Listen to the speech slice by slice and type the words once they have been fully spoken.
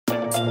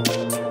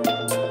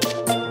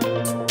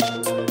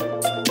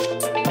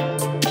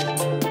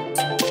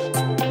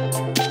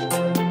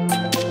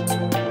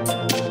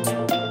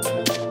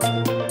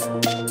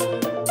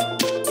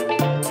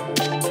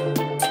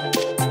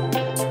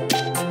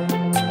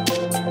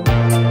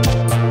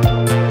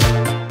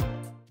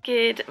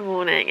Good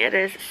morning, it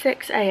is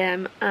 6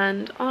 AM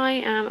and I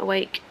am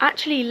awake,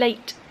 actually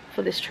late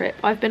for this trip.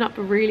 I've been up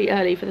really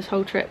early for this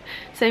whole trip.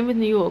 Same with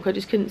New York, I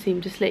just couldn't seem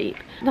to sleep.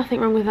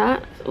 Nothing wrong with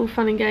that, it's all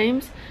fun and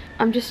games.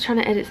 I'm just trying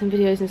to edit some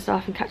videos and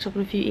stuff and catch up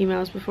on a few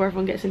emails before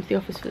everyone gets into the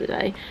office for the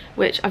day,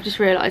 which I've just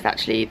realised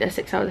actually they're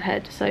 6 hours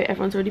ahead, so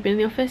everyone's already been in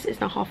the office.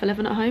 It's now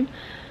 11:30 at home.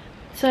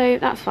 So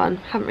that's fun.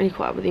 Haven't really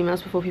caught up with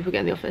emails before people get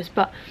in the office,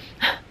 but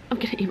I'm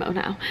gonna email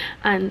now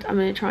and I'm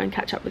gonna try and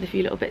catch up with a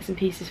few little bits and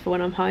pieces for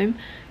when I'm home,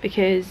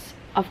 because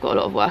I've got a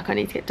lot of work I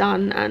need to get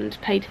done and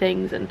paid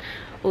things and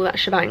all that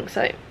shebang.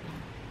 So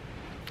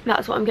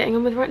that's what I'm getting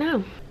on with right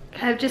now.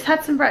 I've just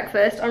had some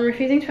breakfast. I'm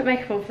refusing to put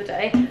makeup on for the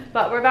day,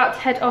 but we're about to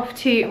head off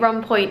to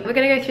Rum Point. We're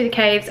gonna go through the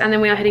caves and then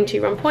we are heading to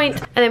Rum Point,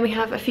 and then we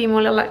have a few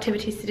more little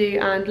activities to do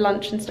and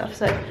lunch and stuff.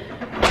 So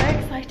very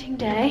exciting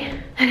day.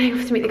 Heading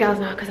off to meet the girls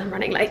now because I'm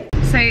running late.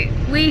 So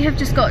we have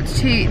just got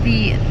to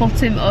the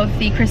bottom of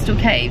the Crystal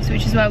Caves,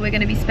 which is where we're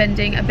going to be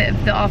spending a bit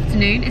of the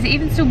afternoon. Is it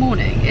even still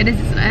morning? It is,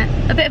 isn't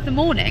it? A bit of the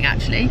morning,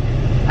 actually.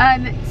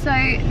 So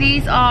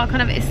these are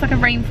kind of, it's like a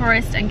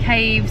rainforest and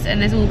caves,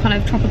 and there's all kind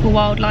of tropical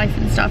wildlife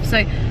and stuff. So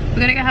we're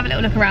going to go have a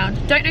little look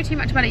around. Don't know too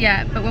much about it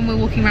yet, but when we're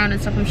walking around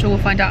and stuff, I'm sure we'll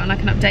find out and I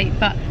can update.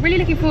 But really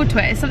looking forward to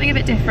it. It's something a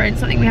bit different,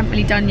 something we haven't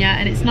really done yet,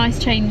 and it's a nice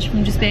change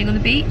from just being on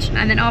the beach.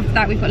 And then after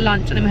that, we've got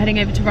lunch, and then we're heading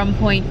over to Rum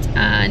Point,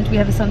 and we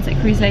have a sunset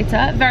cruise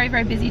later. Very,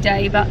 very busy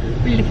day, but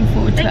really looking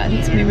forward to it. I think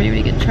it's going to be a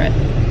really, really good trip.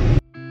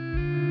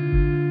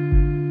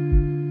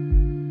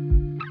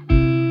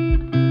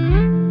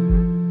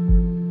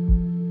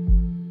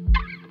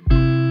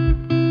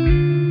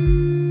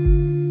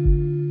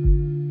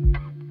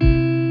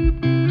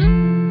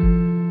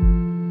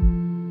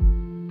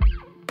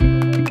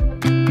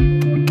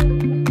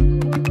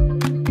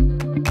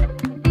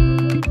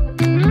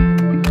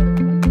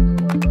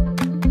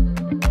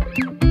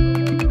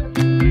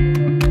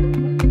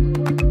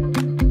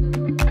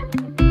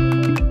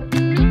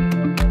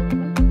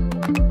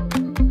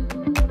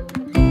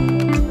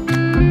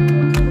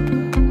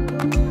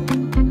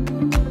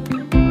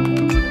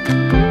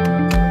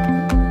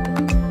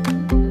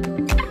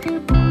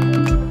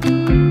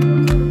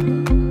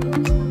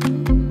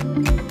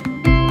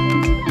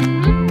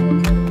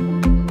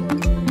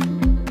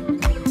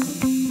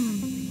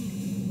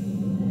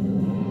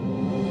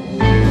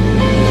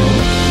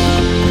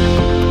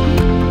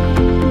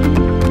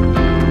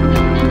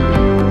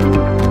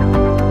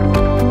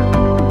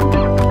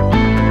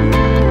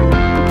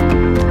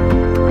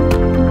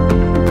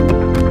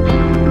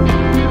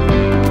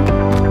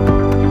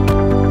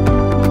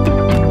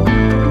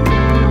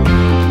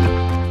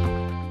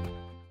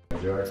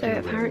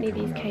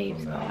 These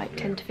caves are like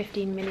 10 to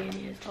 15 million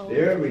years old,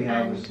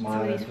 and some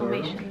of these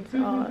formations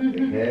are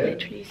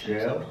literally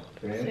so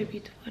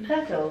beautiful.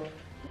 That's all.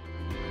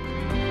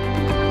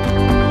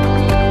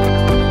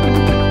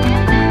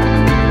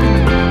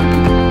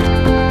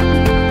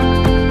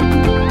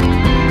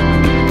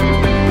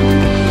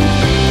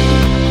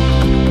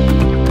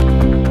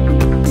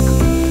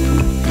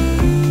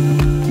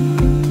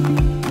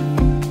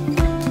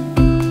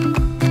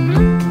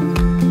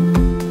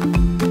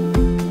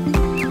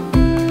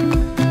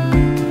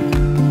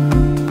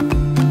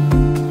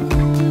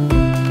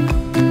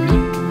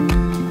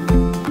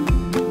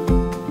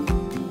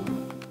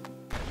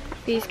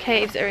 These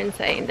caves are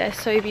insane. They're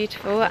so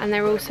beautiful and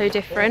they're all so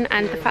different,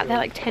 and the fact they're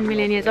like 10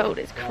 million years old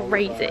is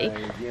crazy.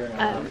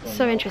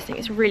 So interesting.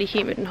 It's really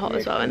humid and hot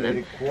as well in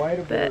them,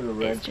 but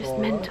it's just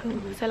mental.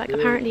 So like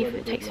apparently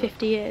it takes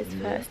 50 years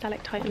for a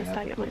stalactite and a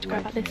stalagmite to grow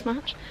about this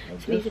much,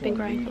 so these have been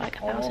growing for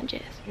like 1,000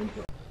 years.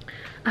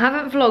 I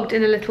haven't vlogged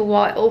in a little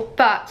while,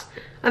 but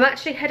I'm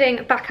actually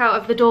heading back out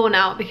of the door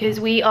now because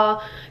we are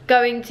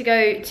going to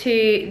go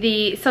to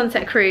the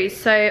sunset cruise.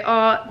 So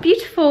our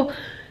beautiful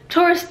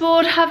tourist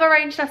board have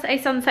arranged us a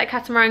sunset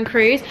catamaran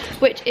cruise,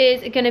 which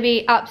is going to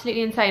be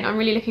absolutely insane. I'm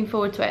really looking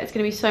forward to it. It's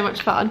going to be so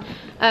much fun.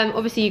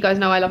 Obviously you guys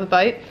know I love a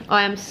boat.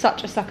 I am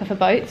such a sucker for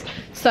boats,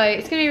 so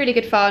it's going to be really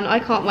good fun. I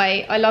can't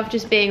wait. I love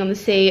just being on the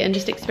sea and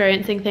just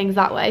experiencing things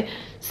that way.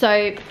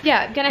 So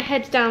yeah, I'm gonna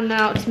head down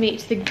now to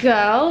meet the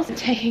girls. I'm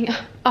taking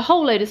a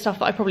whole load of stuff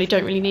that I probably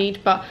don't really need,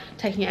 but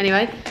taking it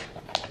anyway,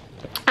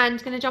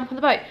 and gonna jump on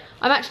the boat.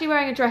 I'm actually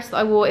wearing a dress that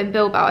I wore in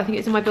Bilbao. I think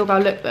it's in my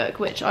Bilbao lookbook,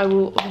 which I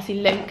will obviously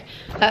link.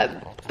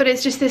 But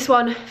it's just this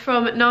one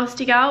from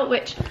Nasty Gal,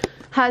 which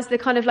has the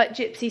kind of like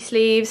gypsy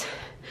sleeves.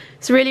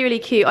 It's really, really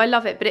cute. I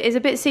love it, but it is a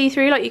bit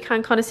see-through. Like you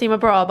can kind of see my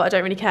bra, but I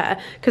don't really care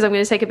because I'm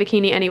going to take a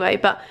bikini anyway.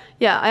 But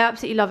yeah, I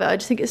absolutely love it. I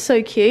just think it's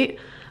so cute.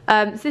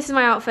 So this is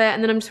my outfit,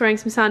 and then I'm just wearing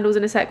some sandals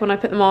in a sec when I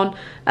put them on.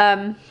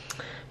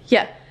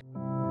 Yeah.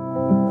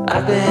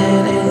 I've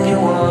been in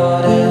your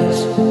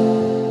waters,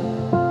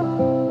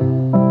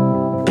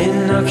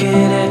 been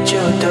knocking at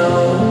your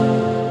door.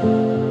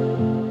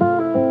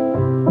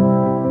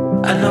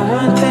 I know know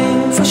one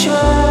thing for sure,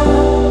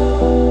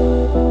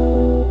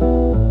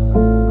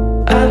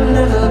 I've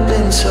never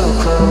been so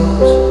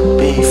close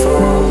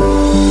before.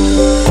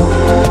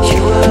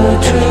 You were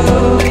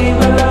truly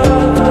my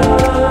love.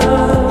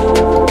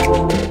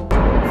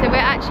 So we're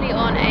actually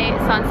on a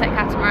sunset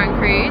catamaran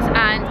cruise,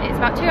 and it's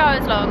about 2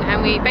 hours long,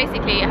 and we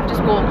basically have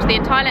just walked the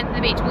entire length of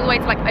the beach all the way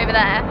to like over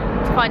there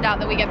to find out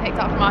that we get picked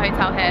up from our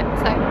hotel here.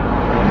 So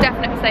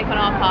definite mistake on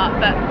our part,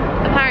 but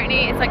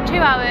apparently it's like 2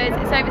 hours,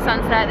 it's over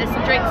sunset, there's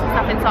some drinks and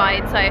stuff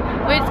inside, so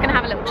we're just gonna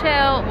have a little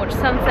chill, watch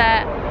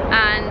sunset,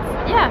 and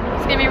yeah,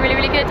 it's gonna be a really,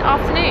 really good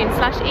afternoon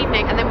slash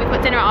evening. And then we've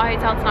got dinner at our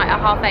hotel tonight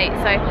at 8:30,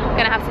 so we're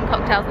gonna have some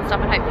cocktails and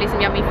stuff and hopefully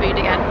some yummy food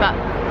again. But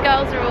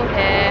girls are all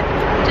here,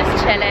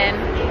 just chilling,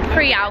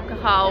 free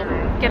alcohol,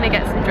 gonna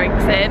get some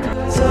drinks in.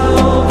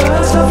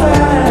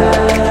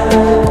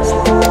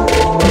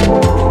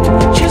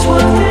 Just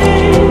one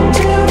thing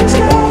to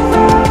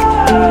discover,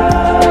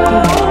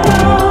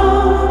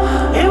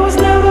 it was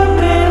never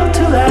built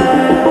to last.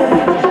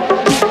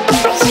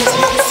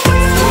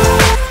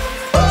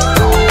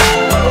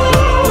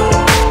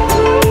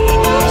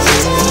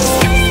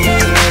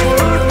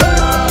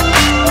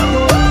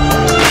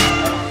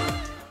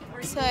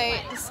 So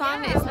the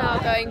sun is now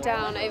going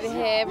down over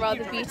here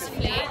rather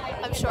beautifully.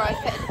 I'm sure I've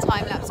put in a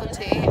time lapse or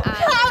two, and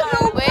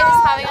we're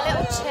just having a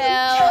little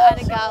chill and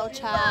a girl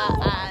chat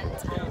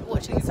and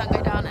watching the sun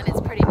go down, and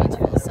it's pretty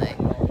beautiful, so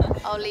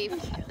I'll leave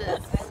the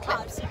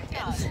clips in.